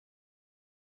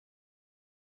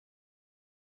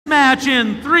Match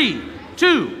in 3,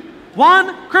 2,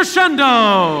 1,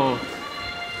 crescendo.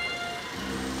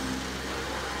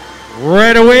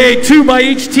 Right away, 2 by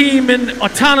each team in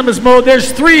autonomous mode. There's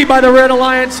 3 by the Red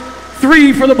Alliance,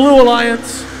 3 for the Blue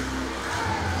Alliance.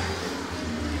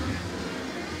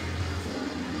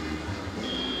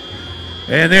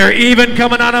 And they're even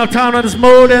coming on autonomous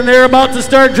mode, and they're about to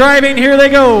start driving. Here they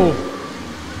go.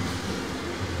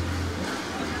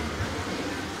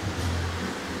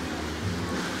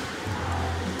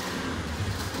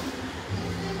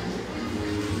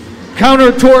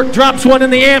 Counter torque drops one in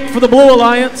the amp for the Blue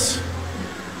Alliance.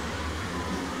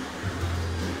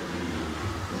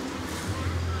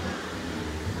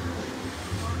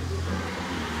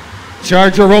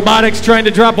 Charger Robotics trying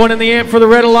to drop one in the amp for the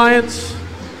Red Alliance.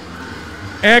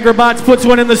 Agrobots puts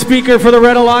one in the speaker for the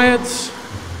Red Alliance.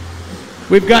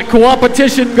 We've got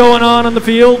co-opetition going on in the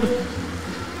field.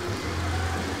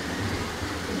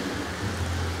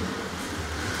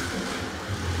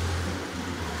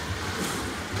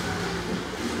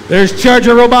 There's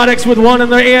Charger Robotics with one in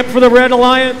the amp for the Red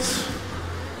Alliance.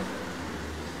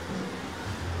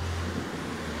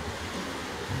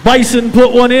 Bison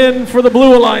put one in for the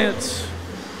Blue Alliance.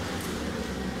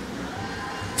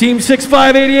 Team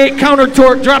 6588 Counter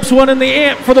Torque drops one in the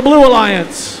amp for the Blue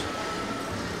Alliance.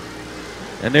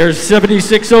 And there's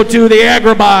 7602, the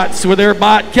Agrobots, with their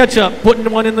bot Ketchup putting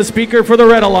one in the speaker for the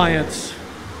Red Alliance.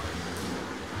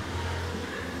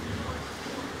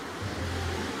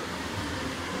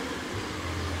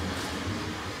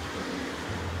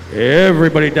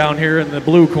 Everybody down here in the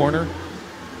blue corner.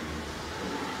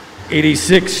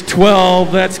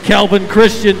 8612, that's Calvin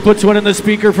Christian, puts one in the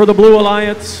speaker for the Blue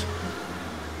Alliance.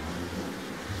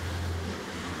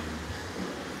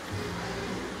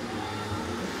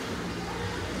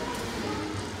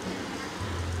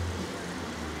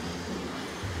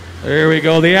 There we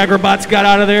go, the Agrobots got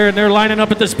out of there and they're lining up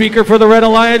at the speaker for the Red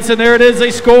Alliance, and there it is,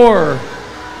 they score.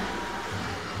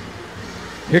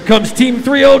 Here comes Team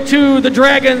 302, the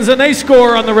Dragons, and they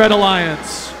score on the Red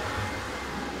Alliance.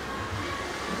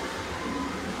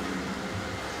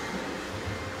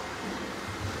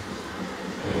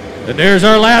 And there's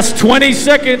our last 20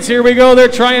 seconds. Here we go, they're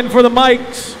trying for the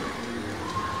mics.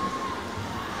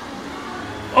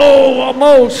 Oh,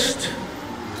 almost.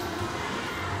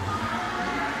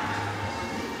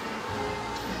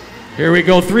 Here we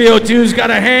go, 302's got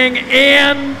to hang,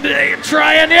 and they're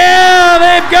trying, yeah,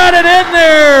 they've got it in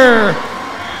there.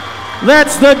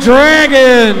 That's the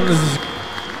Dragons.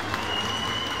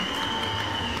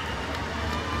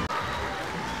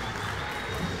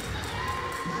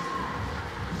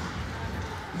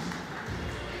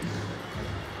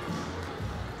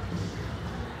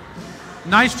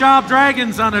 Nice job,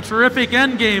 Dragons, on a terrific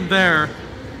end game there.